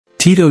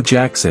Tito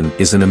Jackson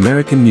is an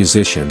American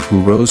musician who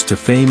rose to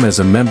fame as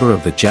a member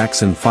of the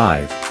Jackson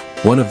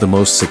 5, one of the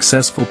most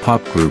successful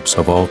pop groups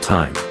of all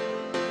time.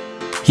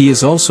 He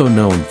is also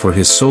known for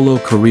his solo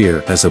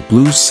career as a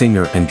blues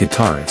singer and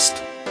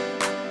guitarist.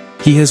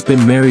 He has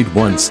been married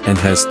once and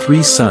has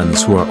 3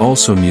 sons who are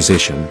also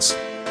musicians.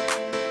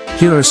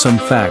 Here are some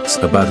facts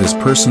about his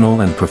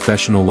personal and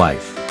professional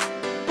life.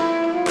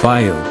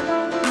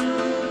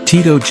 Bio.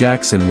 Tito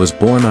Jackson was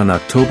born on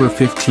October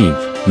 15,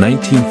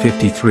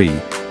 1953,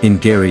 in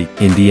Gary,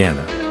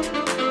 Indiana.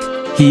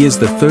 He is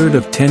the third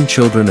of 10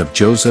 children of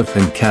Joseph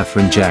and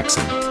Catherine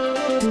Jackson.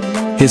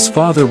 His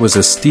father was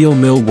a steel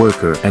mill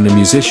worker and a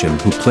musician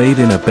who played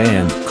in a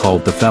band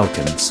called the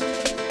Falcons.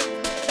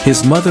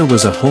 His mother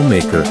was a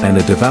homemaker and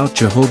a devout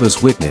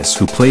Jehovah's Witness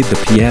who played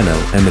the piano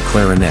and the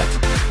clarinet.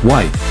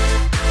 Wife.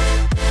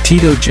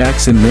 Tito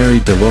Jackson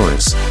married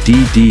Dolores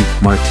D.D.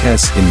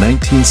 Martes in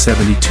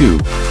 1972,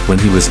 when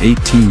he was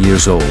 18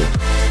 years old.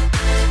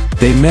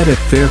 They met at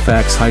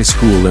Fairfax High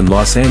School in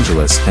Los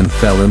Angeles and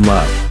fell in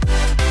love.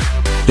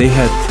 They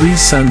had 3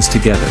 sons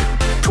together,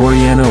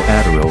 Toriano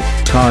Adderall,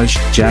 Taj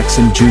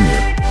Jackson Jr.,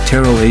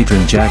 Terrell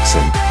Adrian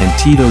Jackson, and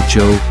Tito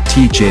Joe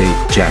T.J.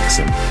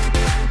 Jackson.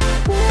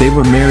 They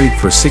were married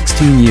for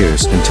 16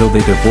 years until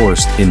they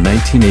divorced in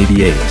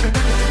 1988.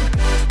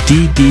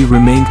 Dee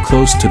remained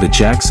close to the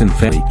Jackson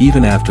family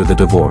even after the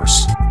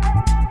divorce.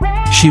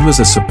 She was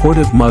a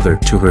supportive mother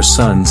to her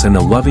sons and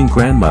a loving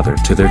grandmother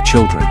to their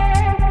children.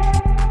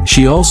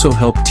 She also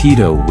helped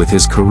Tito with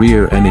his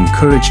career and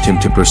encouraged him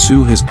to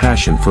pursue his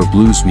passion for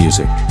blues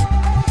music.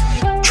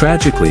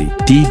 Tragically,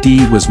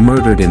 Dee was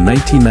murdered in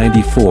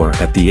 1994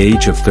 at the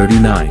age of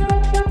 39.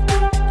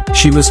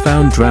 She was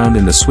found drowned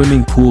in the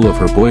swimming pool of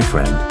her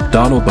boyfriend,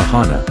 Donald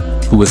Bahana,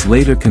 who was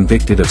later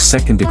convicted of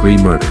second-degree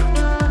murder.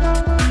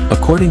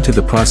 According to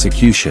the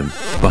prosecution,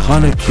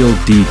 Bahana killed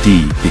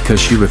Dee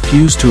because she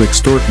refused to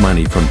extort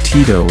money from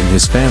Tito and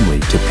his family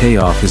to pay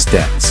off his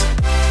debts.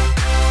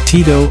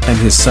 Tito and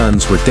his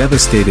sons were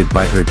devastated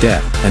by her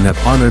death and have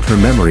honored her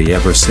memory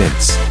ever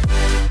since.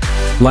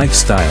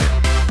 Lifestyle.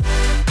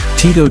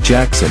 Tito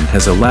Jackson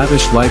has a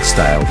lavish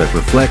lifestyle that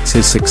reflects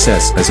his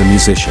success as a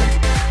musician.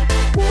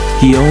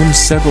 He owns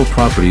several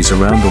properties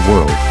around the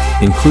world,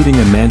 including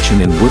a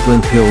mansion in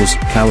Woodland Hills,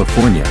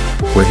 California,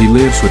 where he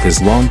lives with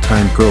his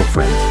longtime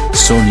girlfriend,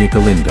 Sonia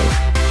Galindo.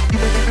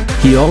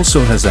 He also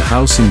has a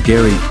house in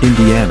Gary,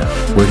 Indiana,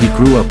 where he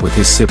grew up with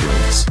his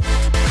siblings.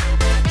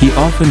 He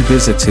often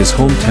visits his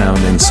hometown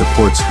and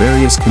supports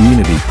various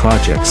community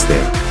projects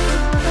there.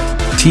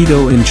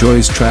 Tito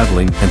enjoys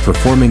traveling and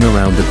performing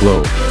around the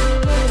globe.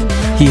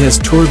 He has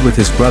toured with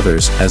his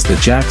brothers as the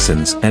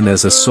Jacksons and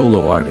as a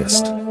solo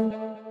artist.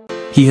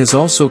 He has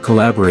also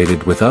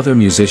collaborated with other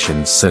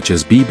musicians such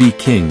as B.B.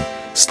 King,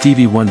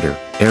 Stevie Wonder,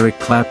 Eric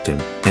Clapton,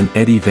 and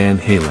Eddie Van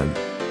Halen.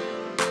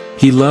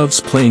 He loves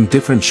playing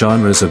different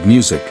genres of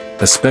music,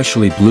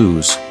 especially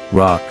blues,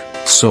 rock,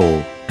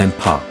 soul, and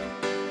pop.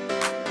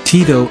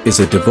 Tito is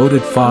a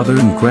devoted father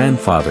and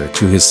grandfather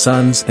to his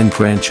sons and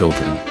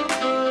grandchildren.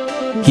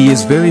 He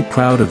is very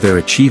proud of their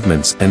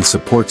achievements and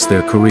supports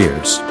their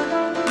careers.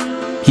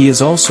 He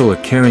is also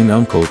a caring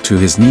uncle to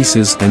his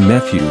nieces and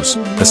nephews,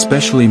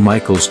 especially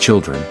Michael's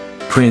children,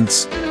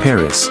 Prince,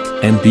 Paris,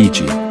 and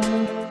BG.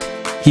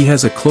 He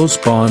has a close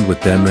bond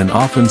with them and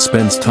often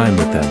spends time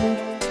with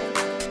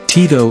them.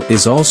 Tito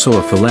is also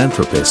a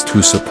philanthropist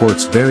who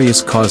supports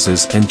various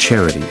causes and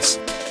charities.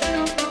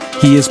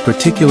 He is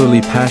particularly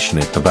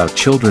passionate about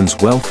children's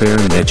welfare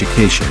and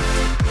education.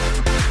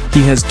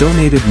 He has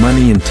donated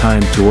money and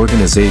time to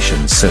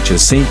organizations such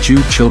as St.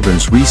 Jude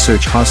Children's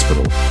Research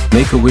Hospital,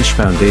 Make-A-Wish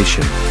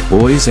Foundation,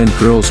 Boys and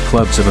Girls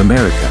Clubs of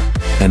America,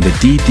 and the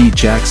D.D.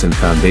 Jackson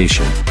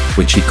Foundation,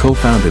 which he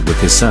co-founded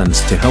with his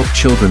sons to help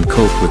children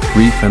cope with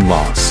grief and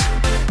loss.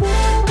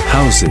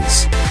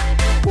 Houses.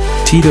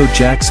 Tito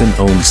Jackson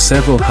owns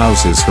several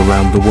houses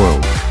around the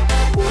world.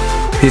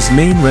 His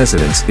main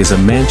residence is a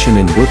mansion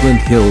in Woodland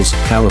Hills,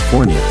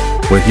 California,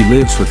 where he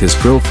lives with his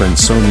girlfriend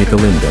Sonia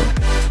Galindo.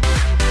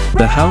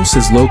 The house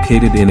is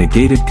located in a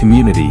gated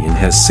community and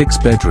has 6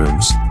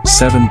 bedrooms,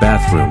 7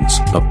 bathrooms,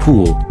 a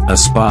pool, a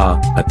spa,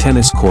 a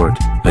tennis court,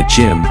 a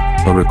gym,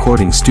 a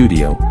recording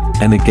studio,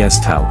 and a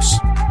guest house.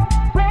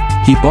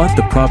 He bought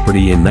the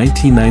property in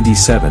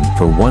 1997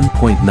 for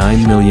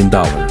 $1.9 million.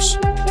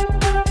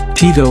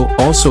 Tito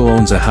also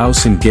owns a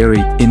house in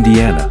Gary,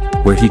 Indiana,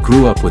 where he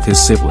grew up with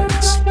his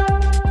siblings.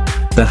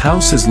 The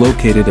house is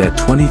located at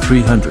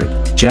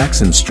 2300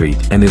 Jackson Street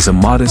and is a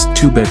modest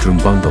 2-bedroom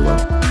bungalow.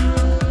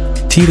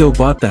 Tito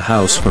bought the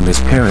house from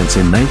his parents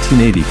in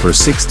 1980 for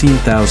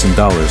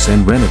 $16,000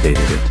 and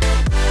renovated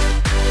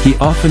it. He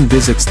often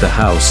visits the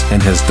house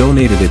and has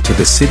donated it to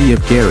the city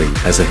of Gary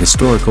as a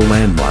historical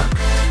landmark.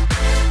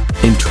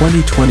 In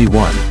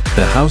 2021,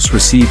 the house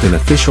received an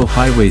official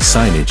highway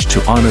signage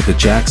to honor the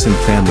Jackson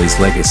family's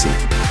legacy.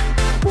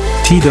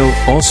 Tito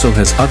also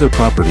has other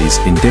properties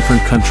in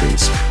different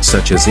countries,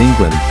 such as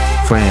England,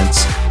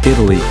 France,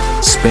 Italy,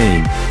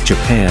 Spain,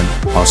 Japan,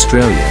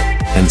 Australia,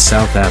 and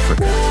South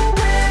Africa.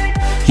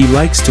 He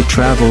likes to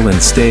travel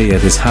and stay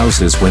at his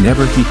houses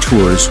whenever he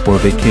tours or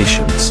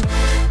vacations.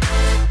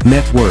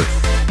 Net worth.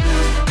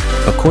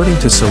 According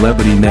to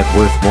Celebrity Net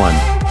Worth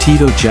 1,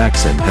 Tito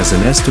Jackson has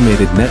an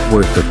estimated net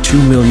worth of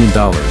 $2 million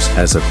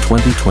as of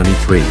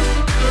 2023.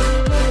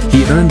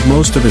 He earned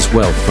most of his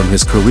wealth from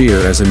his career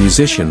as a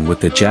musician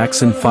with the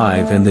Jackson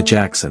 5 and the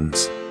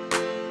Jacksons.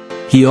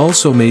 He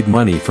also made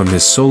money from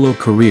his solo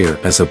career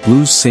as a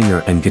blues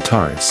singer and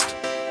guitarist.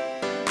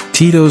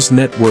 Tito's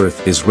net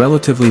worth is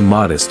relatively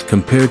modest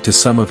compared to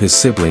some of his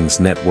siblings'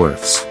 net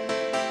worths.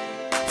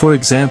 For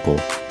example,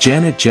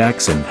 Janet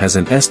Jackson has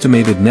an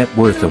estimated net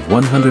worth of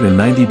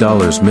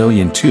 $190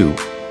 million too,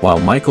 while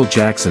Michael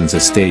Jackson's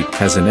estate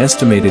has an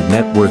estimated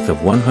net worth of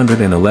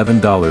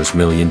 $111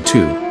 million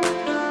too.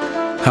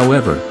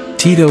 However,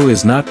 Tito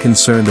is not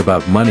concerned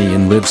about money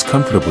and lives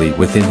comfortably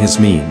within his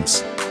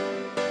means.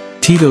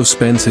 Tito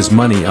spends his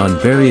money on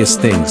various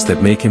things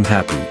that make him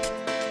happy.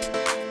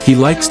 He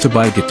likes to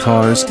buy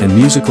guitars and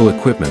musical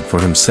equipment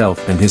for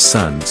himself and his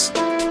sons.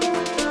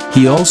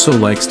 He also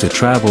likes to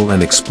travel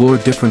and explore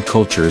different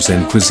cultures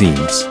and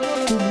cuisines.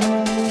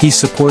 He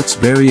supports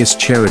various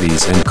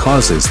charities and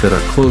causes that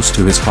are close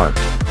to his heart.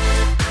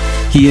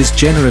 He is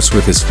generous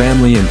with his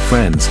family and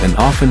friends and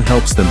often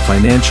helps them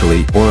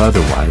financially or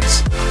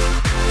otherwise.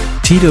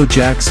 Tito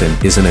Jackson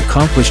is an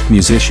accomplished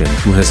musician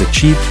who has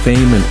achieved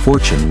fame and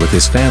fortune with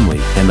his family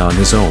and on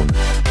his own.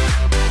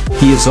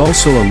 He is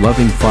also a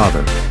loving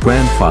father,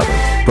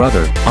 grandfather,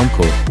 brother,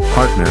 uncle,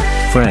 partner,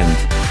 friend,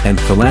 and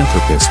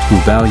philanthropist who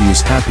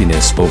values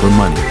happiness over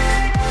money.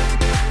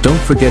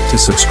 Don't forget to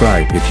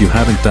subscribe if you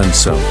haven't done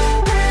so.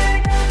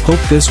 Hope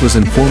this was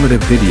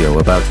informative video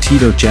about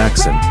Tito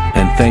Jackson,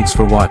 and thanks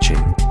for watching.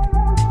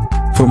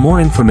 For more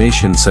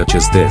information such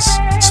as this,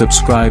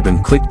 subscribe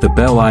and click the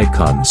bell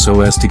icon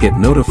so as to get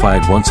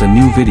notified once a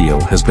new video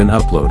has been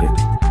uploaded.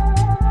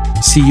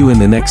 See you in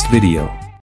the next video.